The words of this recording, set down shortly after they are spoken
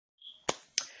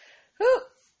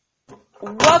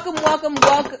Welcome.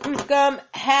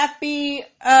 Happy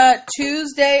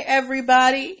Tuesday,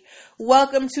 everybody.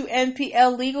 Welcome to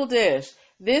NPL Legal Dish.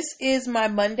 This is my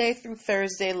Monday through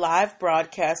Thursday live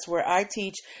broadcast where I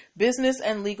teach business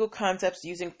and legal concepts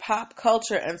using pop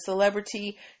culture and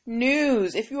celebrity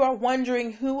news. If you are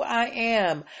wondering who I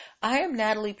am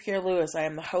Natalie Pierre-Lewis. I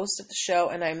am the host of the show,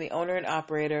 and I am the owner and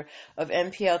operator of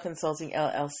NPL Consulting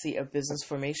LLC, a business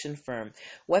formation firm.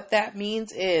 What that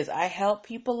means is I help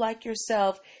people like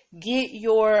yourself get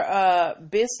your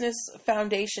business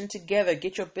foundation together,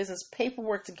 get your business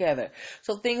paperwork together.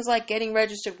 So things like getting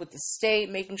registered with the state,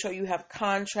 making sure you have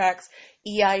contracts,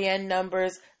 EIN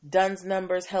numbers, DUNS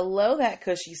numbers, hello, that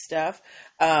cushy stuff.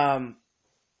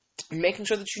 Making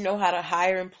sure that you know how to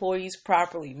hire employees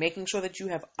properly, making sure that you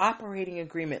have operating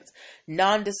agreements,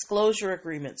 non-disclosure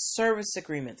agreements, service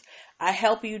agreements. I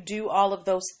help you do all of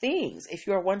those things. If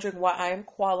you are wondering why I am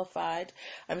qualified,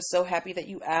 I'm so happy that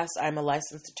you asked. I'm a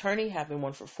licensed attorney, have been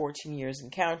one for 14 years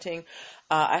and counting.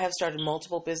 I have started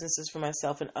multiple businesses for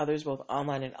myself and others, both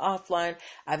online and offline.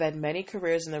 I've had many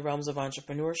careers in the realms of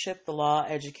entrepreneurship, the law,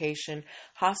 education,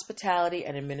 hospitality,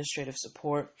 and administrative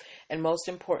support. And most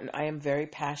important, I am very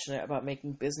passionate about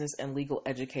making business and legal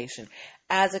education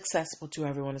as accessible to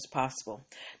everyone as possible.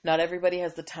 Not everybody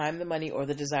has the time, the money, or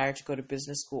the desire to go to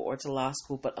business school or to law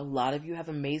school, but a lot of you have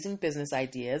amazing business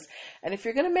ideas. And if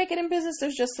you're going to make it in business,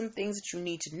 there's just some things that you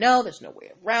need to know. There's no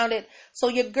way around it. So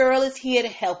your girl is here to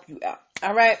help you out.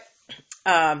 All right.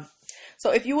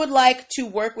 So if you would like to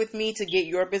work with me to get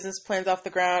your business plans off the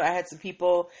ground, I had some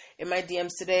people in my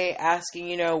DMs today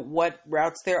asking, what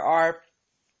routes there are.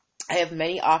 I have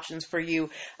many options for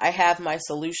you. I have my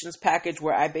solutions package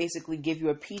where I basically give you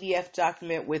a PDF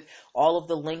document with all of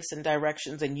the links and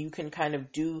directions, and you can kind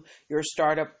of do your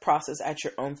startup process at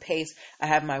your own pace. I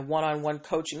have my one-on-one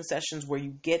coaching sessions where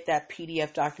you get that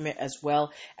PDF document as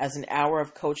well as an hour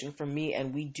of coaching from me,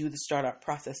 and we do the startup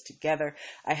process together.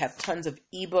 I have tons of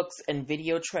ebooks and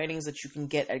video trainings that you can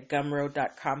get at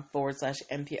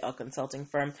gumroad.com/NPL consulting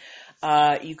firm.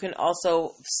 You can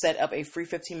also set up a free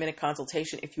 15-minute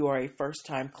consultation if you are a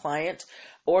first-time client,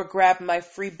 or grab my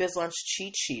free BizLaunch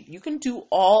cheat sheet. You can do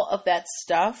all of that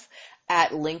stuff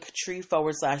at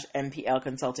linktree/NPL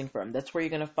consulting firm. That's where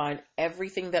you're going to find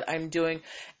everything that I'm doing,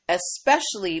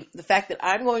 especially the fact that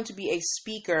I'm going to be a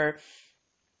speaker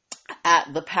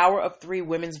at the Power of Three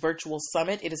Women's Virtual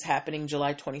Summit. It is happening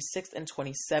July 26th and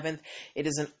 27th. It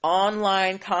is an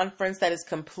online conference that is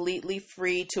completely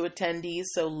free to attendees.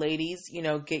 So ladies,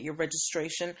 get your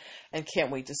registration, and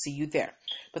can't wait to see you there.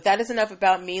 But that is enough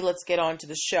about me. Let's get on to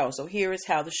the show. So here is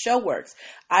how the show works.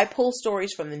 I pull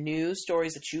stories from the news,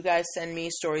 stories that you guys send me,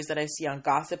 stories that I see on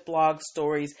gossip blogs,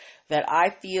 stories that I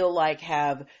feel like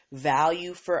have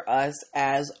value for us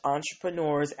as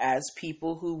entrepreneurs, as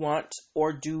people who want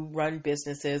or do run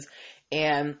businesses.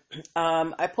 And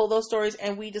I pull those stories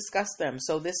and we discuss them.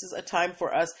 So this is a time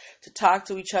for us to talk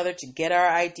to each other, to get our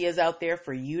ideas out there,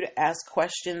 for you to ask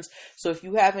questions. So if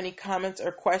you have any comments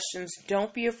or questions,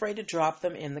 don't be afraid to drop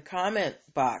them in the comment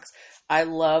box. I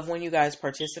love when you guys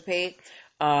participate.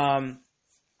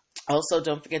 Also,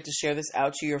 don't forget to share this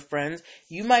out to your friends.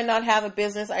 You might not have a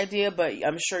business idea, but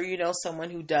I'm sure you know someone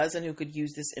who does and who could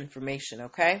use this information,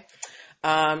 okay?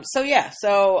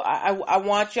 So I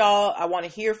want y'all, I want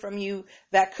to hear from you.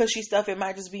 That cushy stuff, it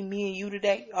might just be me and you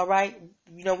today, all right?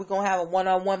 We're going to have a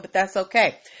one-on-one, but that's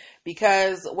okay.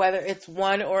 Because whether it's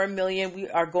one or a million, we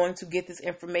are going to get this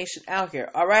information out here,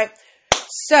 all right?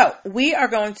 So we are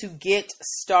going to get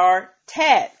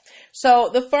started. So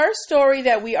the first story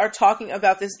that we are talking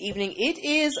about this evening, it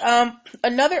is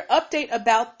another update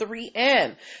about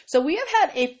 3M. So we have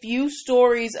had a few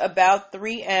stories about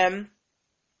 3M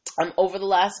over the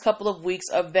last couple of weeks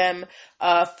of them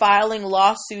filing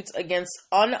lawsuits against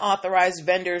unauthorized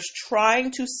vendors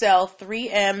trying to sell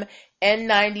 3M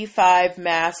N95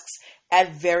 masks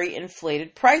at very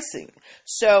inflated pricing.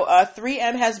 So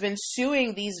 3M has been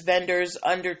suing these vendors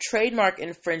under trademark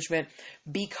infringement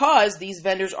because these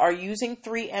vendors are using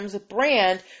 3M's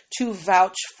brand to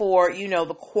vouch for,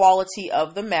 the quality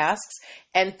of the masks.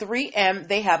 And 3M,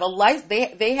 they have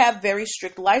they have very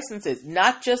strict licenses.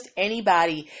 Not just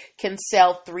anybody can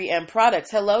sell 3M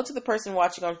products. Hello to the person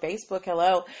watching on Facebook.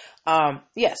 Hello.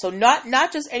 So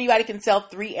not just anybody can sell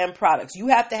 3M products. You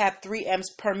have to have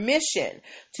 3M's permission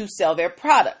to sell their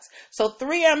products. So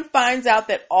 3M finds out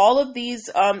that all of these,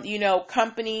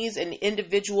 companies and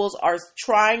individuals are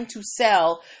trying to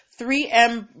sell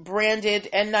 3M branded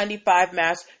N95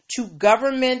 masks to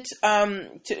government,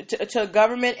 to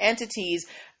government entities,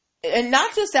 and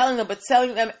not just selling them, but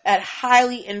selling them at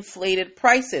highly inflated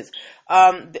prices.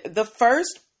 The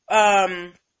first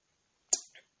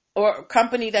or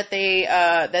company that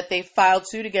they filed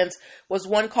suit against was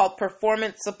one called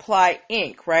Performance Supply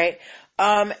Inc., right?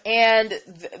 And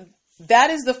that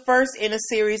is the first in a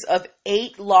series of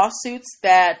 8 lawsuits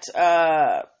that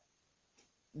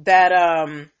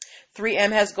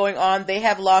 3M has going on. They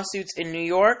have lawsuits in New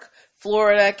York,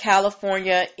 Florida,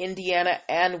 California, Indiana,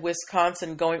 and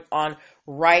Wisconsin going on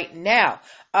right now.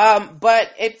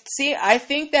 I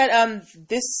think that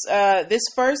this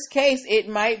first case, it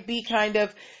might be kind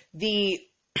of the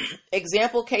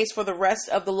example case for the rest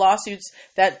of the lawsuits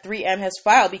that 3M has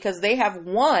filed, because they have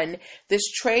won this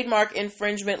trademark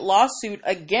infringement lawsuit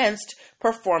against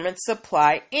Performance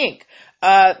Supply Inc.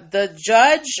 The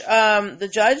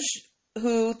judge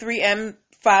who 3M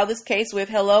filed this case with,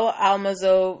 Hello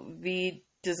Almazo v.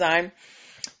 Design,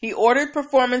 he ordered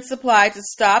Performance Supply to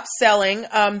stop selling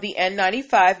the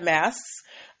N95 masks.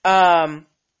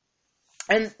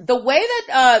 And the way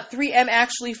that 3M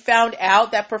actually found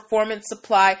out that Performance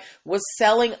Supply was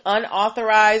selling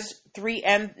unauthorized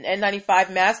 3M N95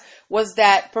 masks was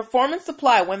that Performance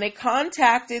Supply, when they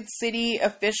contacted city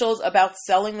officials about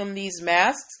selling them these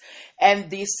masks, and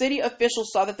the city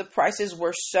officials saw that the prices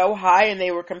were so high and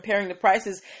they were comparing the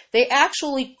prices, they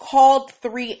actually called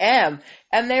 3M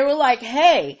and they were like,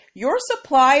 hey, your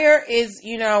supplier is,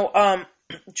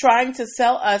 trying to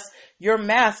sell us your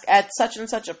mask at such and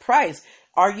such a price.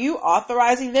 Are you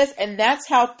authorizing this? And that's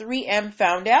how 3M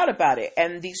found out about it.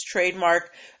 And these trademark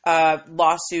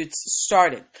lawsuits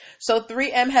started. So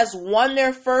 3M has won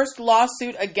their first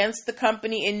lawsuit against the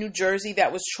company in New Jersey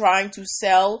that was trying to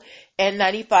sell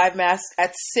N95 masks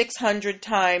at 600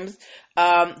 times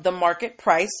the market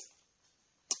price.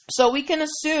 So we can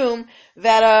assume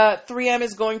that 3M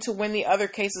is going to win the other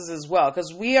cases as well,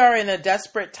 because we are in a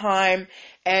desperate time,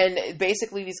 and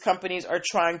basically these companies are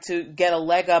trying to get a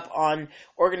leg up on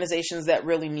organizations that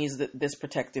really needs this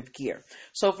protective gear.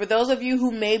 So for those of you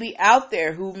who may be out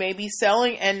there, who may be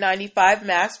selling N95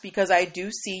 masks, because I do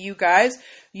see you guys,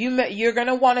 you're going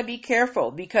to want to be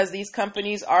careful, because these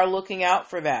companies are looking out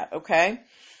for that, okay?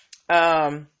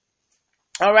 All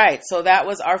right, so that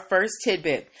was our first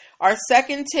tidbit. Our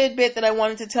second tidbit that I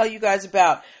wanted to tell you guys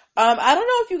about. I don't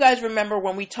know if you guys remember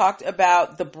when we talked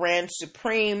about the brand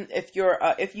Supreme. If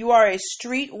you are a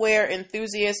streetwear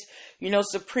enthusiast,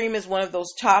 Supreme is one of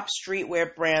those top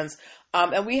streetwear brands.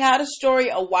 And we had a story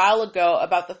a while ago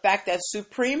about the fact that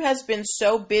Supreme has been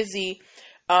so busy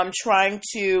trying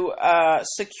to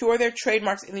secure their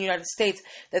trademarks in the United States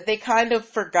that they kind of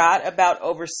forgot about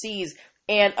overseas.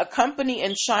 And a company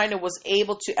in China was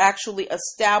able to actually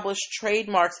establish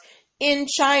trademarks in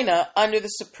China under the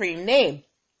Supreme name.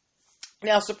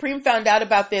 Now, Supreme found out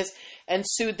about this and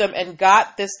sued them and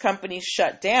got this company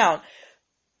shut down.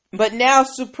 But now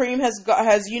Supreme has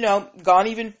gone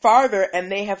even farther, and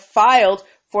they have filed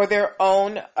for their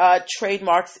own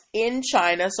trademarks in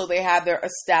China. So they have their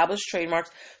established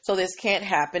trademarks. So this can't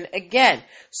happen again.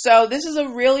 So this is a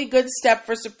really good step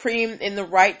for Supreme in the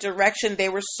right direction. They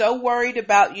were so worried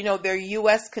about, their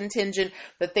U.S. contingent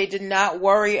that they did not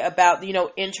worry about,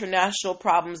 international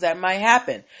problems that might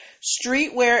happen.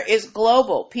 Streetwear is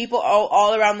global. People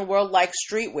all around the world like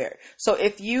streetwear. So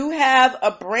if you have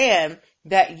a brand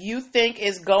that you think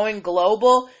is going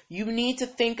global, you need to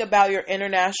think about your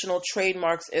international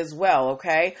trademarks as well,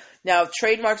 okay? Now,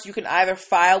 trademarks you can either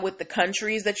file with the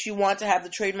countries that you want to have the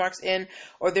trademarks in,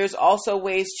 or there's also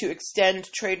ways to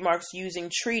extend trademarks using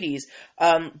treaties.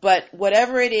 But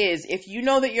whatever it is, if you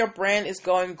know that your brand is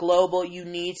going global, you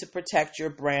need to protect your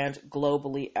brand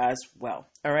globally as well,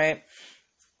 all right?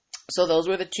 So those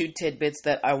were the two tidbits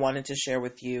that I wanted to share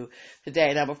with you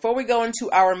today. Now, before we go into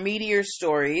our meteor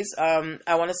stories,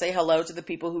 I want to say hello to the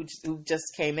people who just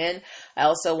came in. I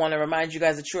also want to remind you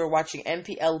guys that you are watching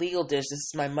NPL Legal Dish. This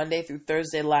is my Monday through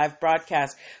Thursday live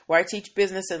broadcast where I teach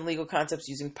business and legal concepts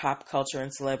using pop culture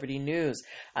and celebrity news.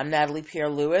 I'm Natalie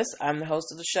Pierre-Lewis. I'm the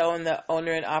host of the show and the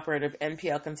owner and operator of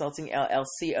NPL Consulting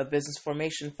LLC, a business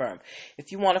formation firm.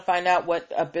 If you want to find out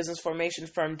what a business formation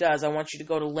firm does, I want you to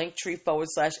go to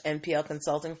Linktree/NPL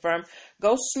Consulting Firm.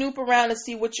 Go snoop around and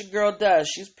see what your girl does.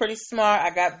 She's pretty smart. I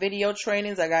got video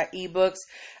trainings. I got ebooks.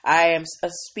 I am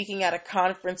speaking at a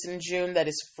conference in June that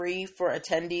is free for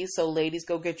attendees. So ladies,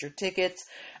 go get your tickets.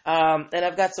 And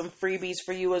I've got some freebies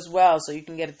for you as well, so you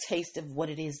can get a taste of what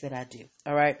it is that I do.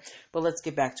 All right. But let's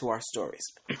get back to our stories.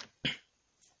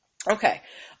 Okay.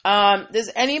 Does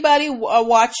anybody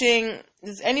watching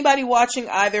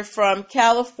either from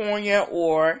California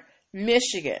or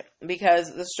Michigan?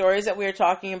 Because the story that we're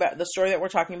talking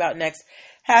about next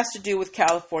has to do with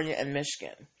California and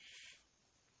Michigan.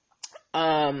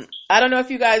 I don't know if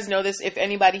you guys know this. If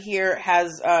anybody here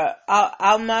has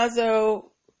Almazo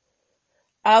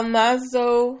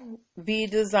Almazo V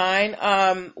Design.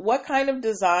 What kind of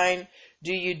design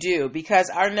do you do? Because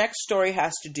our next story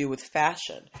has to do with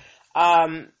fashion.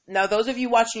 Now, those of you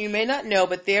watching, you may not know,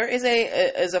 but there is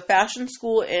a fashion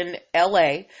school in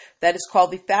LA that is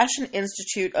called the Fashion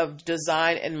Institute of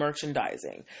Design and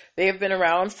Merchandising. They have been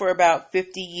around for about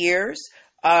 50 years.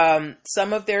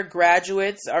 Some of their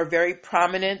graduates are very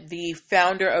prominent. The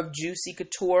founder of Juicy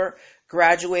Couture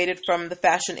graduated from the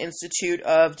Fashion Institute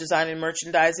of Design and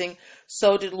Merchandising.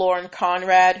 So did Lauren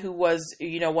Conrad, who was,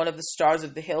 one of the stars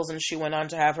of The Hills, and she went on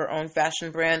to have her own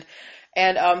fashion brand.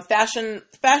 And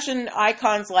fashion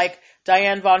icons like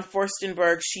Diane von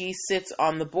Furstenberg, she sits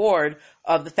on the board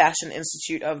of the Fashion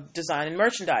Institute of Design and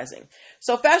Merchandising.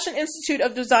 So Fashion Institute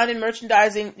of Design and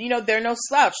Merchandising, they're no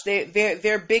slouch.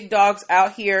 They're big dogs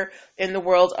out here in the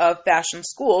world of fashion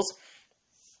schools.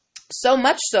 So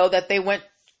much so that they went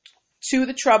to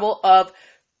the trouble of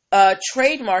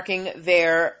trademarking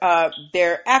their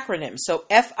acronym. So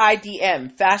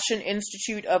FIDM, Fashion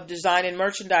Institute of Design and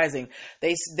Merchandising.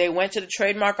 They went to the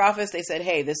trademark office. They said,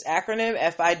 "Hey, this acronym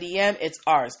FIDM, it's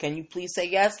ours. Can you please say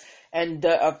yes?" And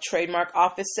the trademark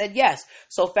office said yes.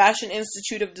 So Fashion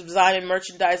Institute of Design and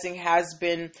Merchandising has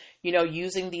been,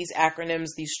 using these acronyms,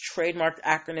 these trademarked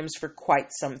acronyms, for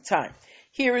quite some time.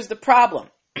 Here is the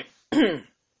problem.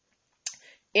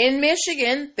 In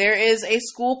Michigan, there is a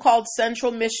school called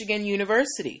Central Michigan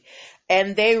University,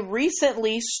 and they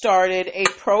recently started a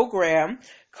program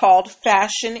called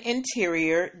Fashion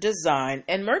Interior Design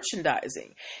and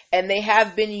Merchandising, and they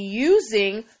have been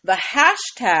using the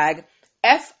hashtag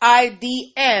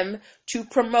FIDM to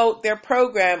promote their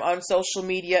program on social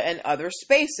media and other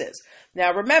spaces.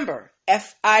 Now remember,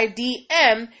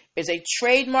 FIDM is a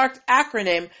trademarked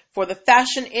acronym for the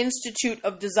Fashion Institute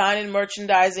of Design and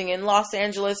Merchandising in Los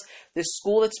Angeles, this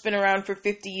school that's been around for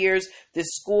 50 years, this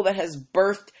school that has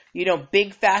birthed,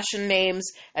 big fashion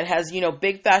names and has,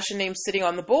 big fashion names sitting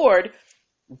on the board.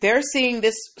 They're seeing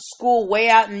this school way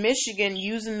out in Michigan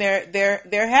using their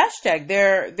hashtag,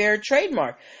 their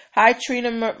trademark. Hi,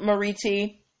 Trina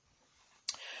Mariti.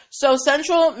 So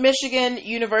Central Michigan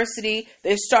University,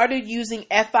 they started using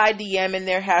FIDM in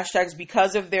their hashtags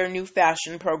because of their new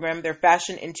fashion program, their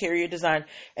Fashion Interior Design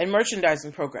and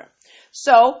Merchandising program.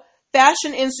 So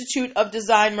Fashion Institute of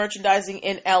Design Merchandising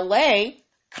in LA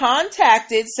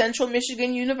contacted Central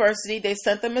Michigan University. They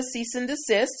sent them a cease and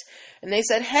desist, and they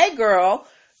said, "Hey girl,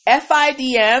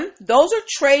 FIDM, those are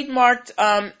trademarked,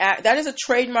 that is a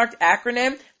trademarked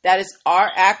acronym. That is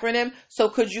our acronym. So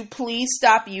could you please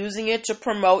stop using it to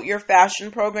promote your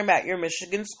fashion program at your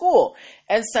Michigan school?"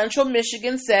 And Central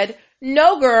Michigan said,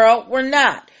 "No, girl, we're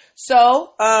not."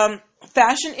 So,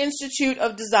 Fashion Institute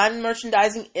of Design and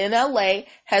Merchandising in LA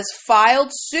has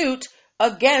filed suit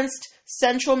against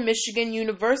Central Michigan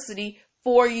University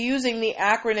for using the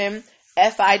acronym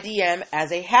FIDM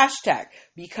as a hashtag,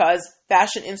 because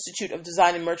Fashion Institute of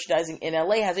Design and Merchandising in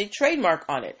LA has a trademark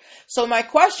on it. So my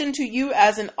question to you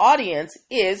as an audience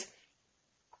is,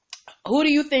 who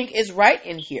do you think is right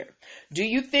in here? Do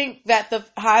you think that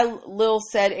hi Lil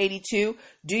said 82,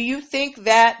 do you think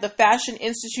that the Fashion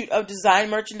Institute of Design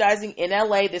Merchandising in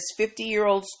LA, this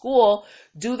 50-year-old school,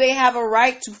 do they have a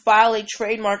right to file a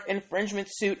trademark infringement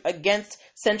suit against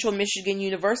Central Michigan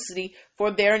University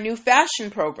for their new fashion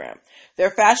program?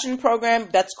 Their fashion program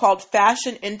that's called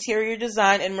Fashion Interior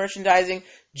Design and Merchandising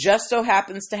just so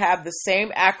happens to have the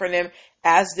same acronym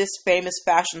as this famous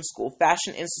fashion school,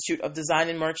 Fashion Institute of Design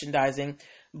and Merchandising,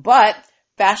 but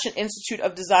Fashion Institute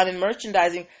of Design and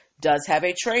Merchandising does have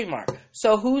a trademark.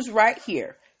 So who's right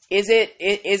here?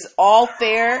 Is all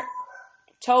fair?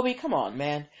 Toby, come on,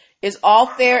 man. Is all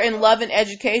fair in love and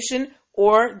education,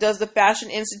 or does the Fashion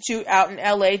Institute out in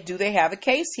LA, do they have a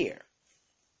case here?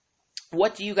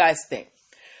 What do you guys think?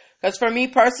 Because for me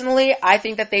personally, I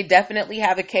think that they definitely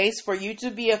have a case. For you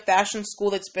to be a fashion school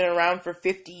that's been around for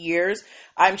 50 years,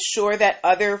 I'm sure that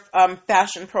other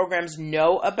fashion programs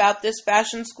know about this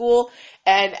fashion school.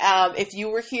 And if you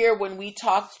were here when we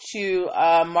talked to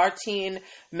Martine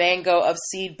Mango of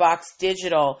Seedbox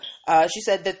Digital, she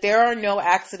said that there are no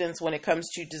accidents when it comes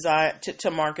to design,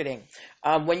 to marketing.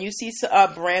 When you see a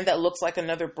brand that looks like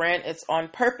another brand, it's on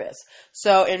purpose.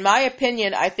 So in my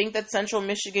opinion, I think that Central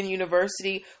Michigan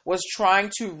University was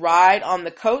trying to ride on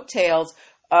the coattails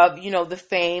of, the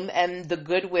fame and the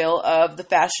goodwill of the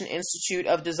Fashion Institute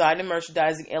of Design and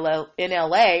Merchandising in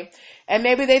LA. And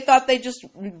maybe they thought they just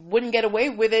wouldn't get away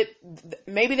with it.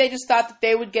 Maybe they just thought that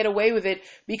they would get away with it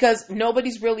because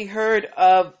nobody's really heard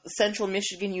of Central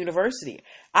Michigan University.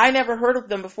 I never heard of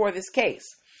them before this case.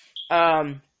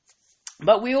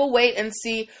 But we will wait and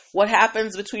see what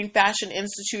happens between Fashion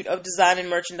Institute of Design and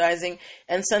Merchandising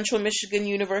and Central Michigan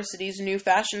University's new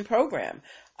fashion program.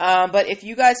 But if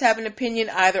you guys have an opinion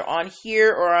either on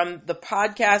here or on the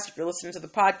podcast, if you're listening to the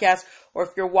podcast or if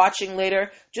you're watching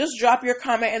later, just drop your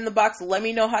comment in the box. Let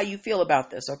me know how you feel about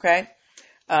this, okay?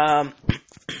 And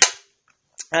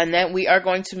then we are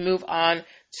going to move on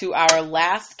to our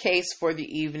last case for the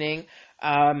evening.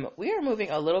 We are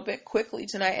moving a little bit quickly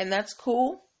tonight, and that's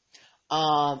cool.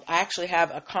 I actually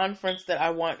have an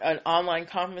online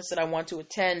conference that I want to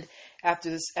attend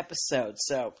after this episode.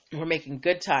 So we're making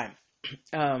good time.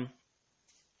 Our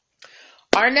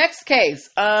next case,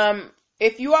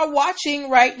 if you are watching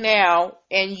right now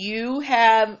and you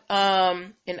have,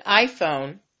 an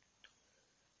iPhone,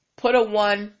 put a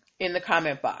 1 in the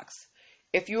comment box.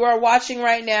 If you are watching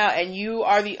right now and you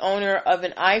are the owner of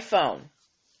an iPhone,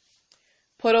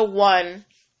 put a 1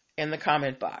 in the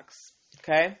comment box.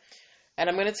 Okay. And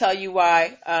I'm going to tell you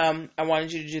why I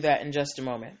wanted you to do that in just a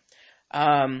moment.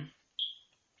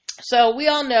 So we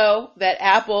all know that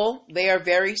Apple, they are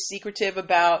very secretive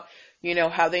about,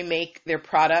 how they make their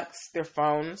products, their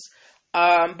phones.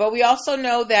 But we also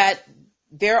know that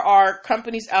there are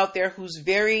companies out there whose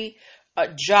very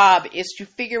job is to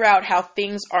figure out how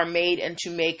things are made and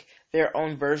to make their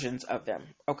own versions of them.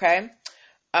 Okay?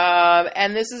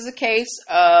 And this is a case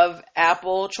of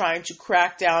Apple trying to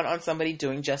crack down on somebody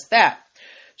doing just that.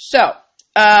 So,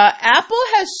 Apple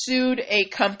has sued a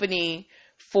company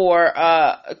for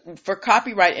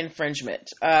copyright infringement.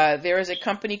 There is a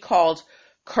company called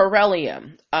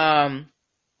Corellium.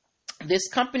 This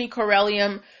company,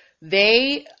 Corellium,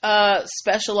 they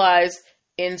specialize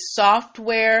in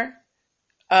software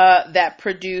that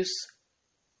produce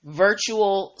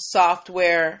virtual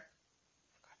software.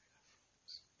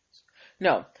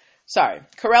 No, sorry.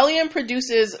 Corellium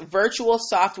produces virtual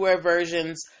software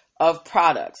versions of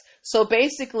products. So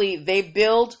basically, they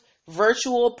build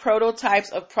virtual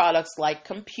prototypes of products like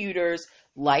computers,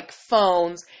 like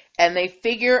phones, and they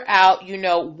figure out,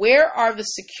 where are the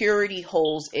security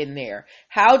holes in there?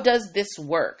 How does this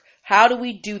work? How do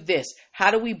we do this?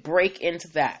 How do we break into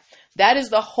that? That is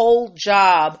the whole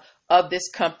job of this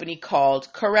company called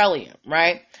Corellium,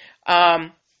 right?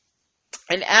 And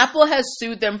Apple has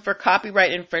sued them for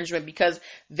copyright infringement because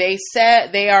they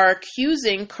said they are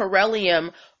accusing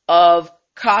Corellium of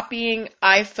copying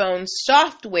iPhone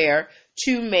software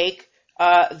to make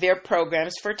their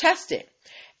programs for testing.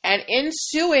 And in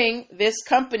suing this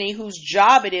company whose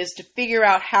job it is to figure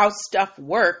out how stuff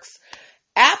works,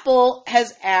 Apple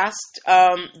has asked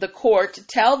the court to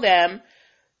tell them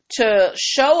to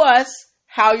show us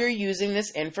how you're using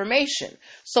this information.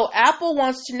 So Apple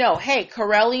wants to know, hey,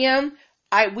 Corellium,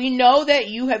 we know that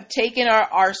you have taken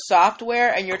our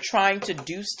software and you're trying to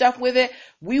do stuff with it.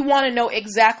 We want to know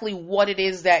exactly what it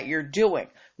is that you're doing.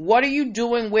 What are you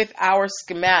doing with our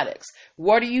schematics?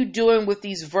 What are you doing with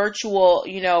these virtual,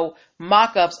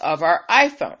 mock-ups of our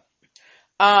iPhone?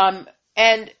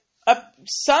 And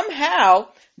somehow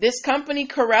this company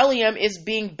Corellium is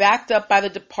being backed up by the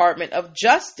Department of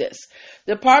Justice.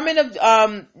 Department of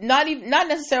not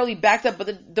necessarily backed up, but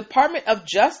the Department of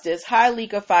Justice, hi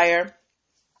Lika Fire.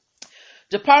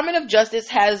 Department of Justice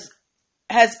has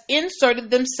inserted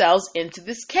themselves into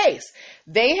this case.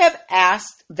 They have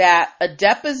asked that a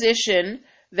deposition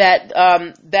that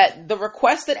the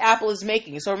request that Apple is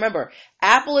making. So remember,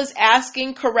 Apple is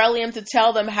asking Corellium to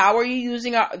tell them how are you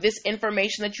using this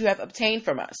information that you have obtained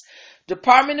from us.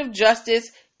 Department of Justice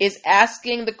is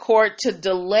asking the court to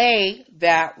delay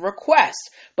that request,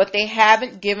 but they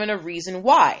haven't given a reason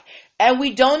why. And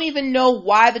we don't even know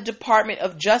why the Department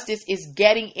of Justice is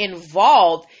getting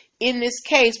involved in this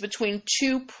case between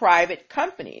two private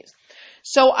companies.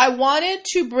 So I wanted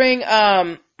to bring,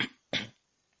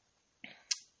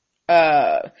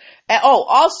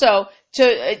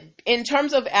 in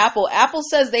terms of Apple, Apple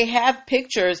says they have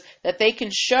pictures that they can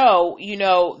show,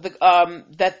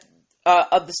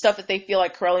 of the stuff that they feel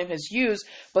like Corellium has used,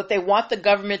 but they want the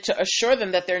government to assure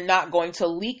them that they're not going to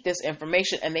leak this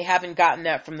information, and they haven't gotten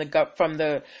that from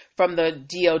the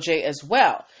DOJ as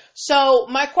well. So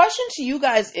my question to you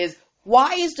guys is,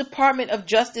 why is Department of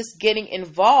Justice getting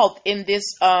involved in this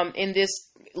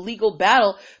legal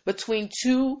battle between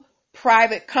two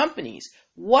private companies?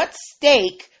 What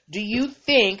stake do you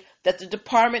think that the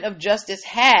Department of Justice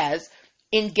has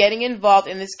in getting involved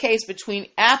in this case between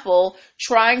Apple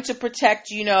trying to protect,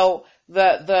 the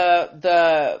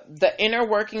inner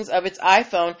workings of its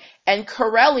iPhone, and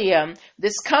Corellium,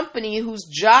 this company whose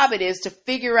job it is to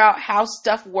figure out how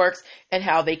stuff works and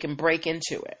how they can break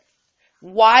into it?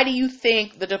 Why do you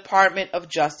think the Department of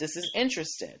Justice is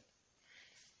interested?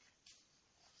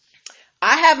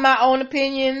 I have my own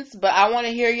opinions, but I want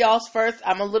to hear y'all's first.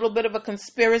 I'm a little bit of a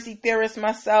conspiracy theorist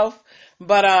myself,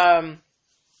 but I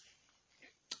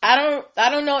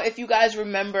don't know if you guys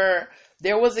remember.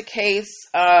 There was a case,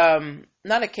 not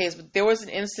a case, but there was an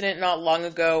incident not long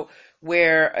ago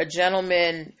where a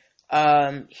gentleman,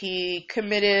 he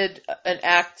committed an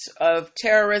act of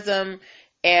terrorism,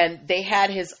 and they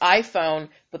had his iPhone,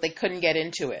 but they couldn't get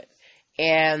into it.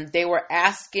 And they were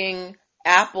asking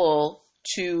Apple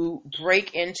to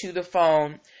break into the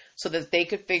phone so that they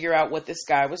could figure out what this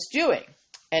guy was doing.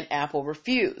 And Apple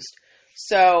refused.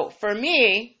 So for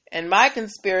me and my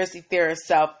conspiracy theorist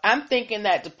self, I'm thinking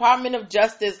that Department of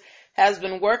Justice has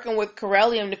been working with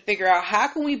Corellium to figure out how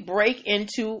can we break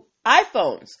into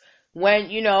iPhones when,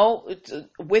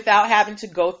 without having to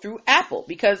go through Apple.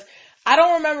 Because I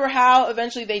don't remember how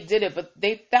eventually they did it, but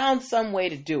they found some way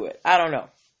to do it. I don't know.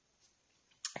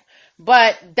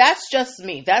 But that's just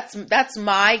me. That's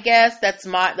my guess. That's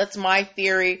my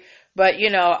theory. But,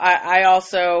 I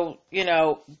also,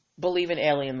 believe in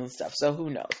aliens and stuff. So who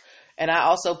knows? And I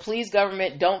also, please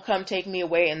government, don't come take me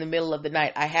away in the middle of the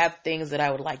night. I have things that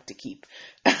I would like to keep.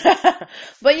 Why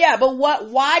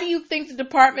do you think the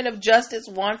Department of Justice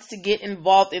wants to get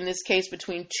involved in this case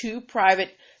between two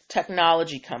private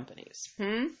technology companies?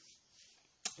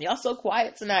 Y'all so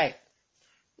quiet tonight.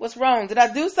 What's wrong? Did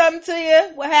I do something to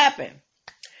you? What happened?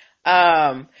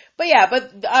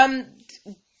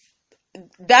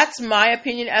 That's my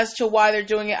opinion as to why they're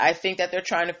doing it. I think that they're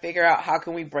trying to figure out how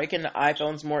can we break into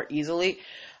iPhones more easily.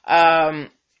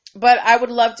 But I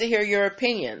would love to hear your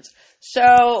opinions.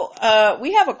 So,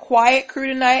 we have a quiet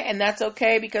crew tonight, and that's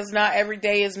okay because not every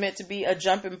day is meant to be a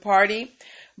jumping party.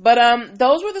 But,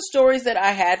 those were the stories that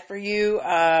I had for you.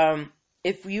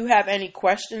 If you have any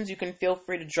questions, you can feel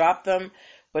free to drop them.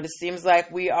 But it seems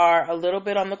like we are a little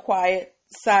bit on the quiet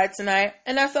side tonight,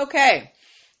 and that's okay.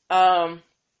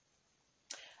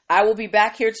 I will be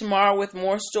back here tomorrow with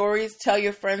more stories. Tell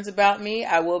your friends about me.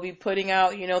 I will be putting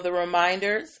out, the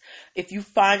reminders. If you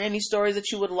find any stories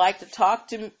that you would like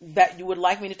that you would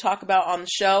like me to talk about on the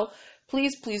show,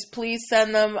 please, please, please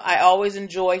send them. I always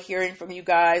enjoy hearing from you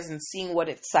guys and seeing what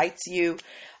excites you.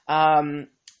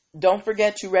 Don't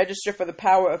forget to register for the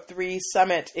Power of Three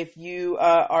Summit if you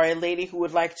are a lady who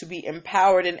would like to be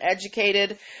empowered and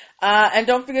educated. And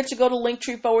don't forget to go to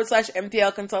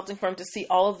Linktree/MTL Consulting Firm to see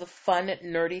all of the fun,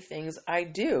 nerdy things I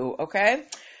do, okay?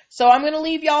 So I'm going to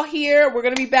leave y'all here. We're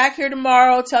going to be back here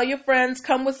tomorrow. Tell your friends,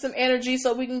 come with some energy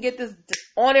so we can get this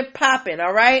on and popping,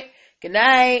 all right? Good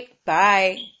night.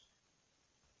 Bye.